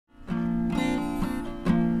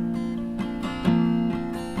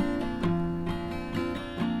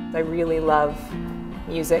I really love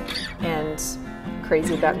music and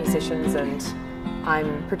crazy about musicians, and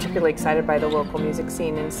I'm particularly excited by the local music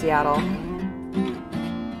scene in Seattle.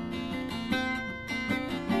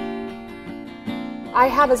 I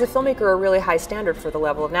have, as a filmmaker, a really high standard for the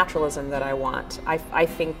level of naturalism that I want. I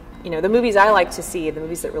think, the movies I like to see, the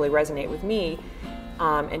movies that really resonate with me,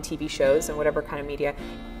 and TV shows and whatever kind of media,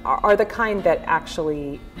 are the kind that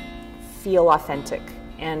actually feel authentic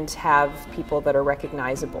and have people that are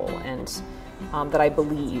recognizable and that I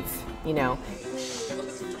believe,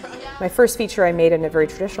 My first feature I made in a very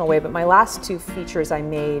traditional way, but my last two features I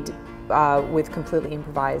made with completely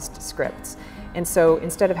improvised scripts. And so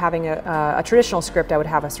instead of having a traditional script, I would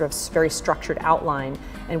have a sort of very structured outline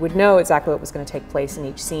and would know exactly what was going to take place in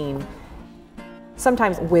each scene.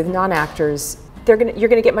 Sometimes with non-actors, you're going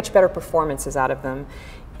to get much better performances out of them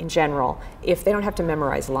in general if they don't have to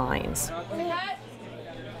memorize lines.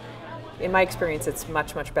 In my experience, it's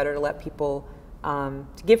much, much better to let people, to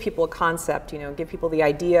give people a concept, give people the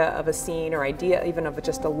idea of a scene or idea even of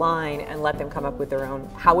just a line and let them come up with their own,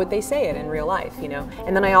 how would they say it in real life,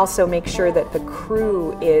 And then I also make sure that the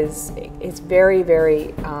crew is very,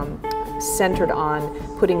 very centered on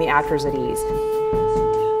putting the actors at ease.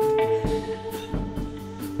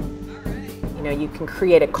 You can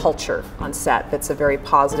create a culture on set that's a very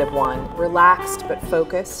positive one, relaxed but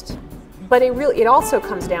focused. But it also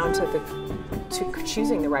comes down to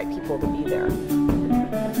choosing the right people to be there.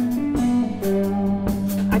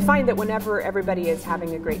 I find that whenever everybody is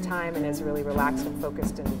having a great time and is really relaxed and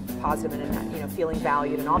focused and positive and feeling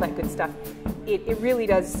valued and all that good stuff, it really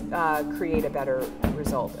does create a better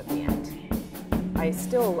result at the end. I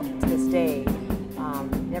still, to this day,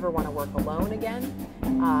 never want to work alone again.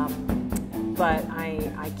 But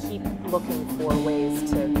I keep looking for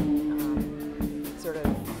ways to sort of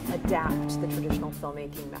adapt the traditional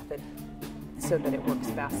filmmaking method so that it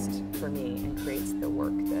works best for me and creates the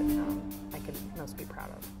work that I can most be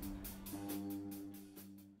proud of.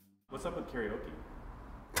 What's up with karaoke?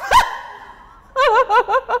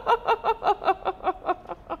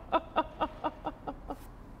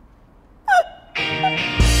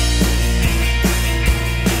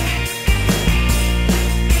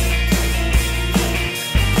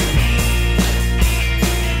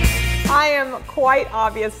 I am quite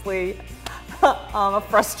obviously a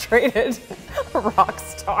frustrated rock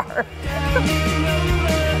star.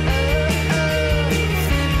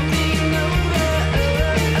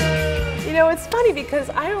 It's funny because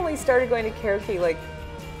I only started going to karaoke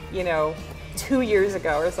 2 years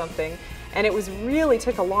ago or something, and it really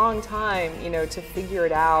took a long time, to figure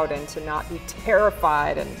it out and to not be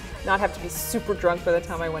terrified and not have to be super drunk by the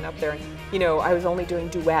time I went up there. And, I was only doing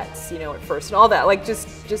duets, at first and all that,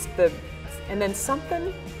 and then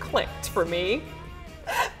something clicked for me.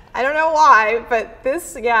 I don't know why, but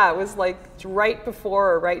this, it was right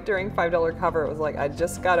before or right during $5 cover. It was I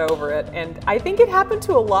just got over it. And I think it happened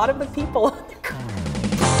to a lot of the people on the cover.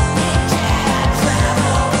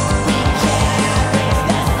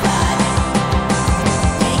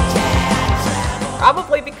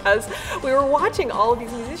 Probably because we were watching all of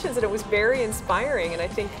these musicians and it was very inspiring. And I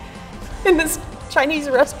think in this Chinese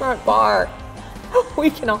restaurant bar, we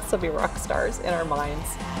can also be rock stars in our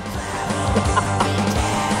minds.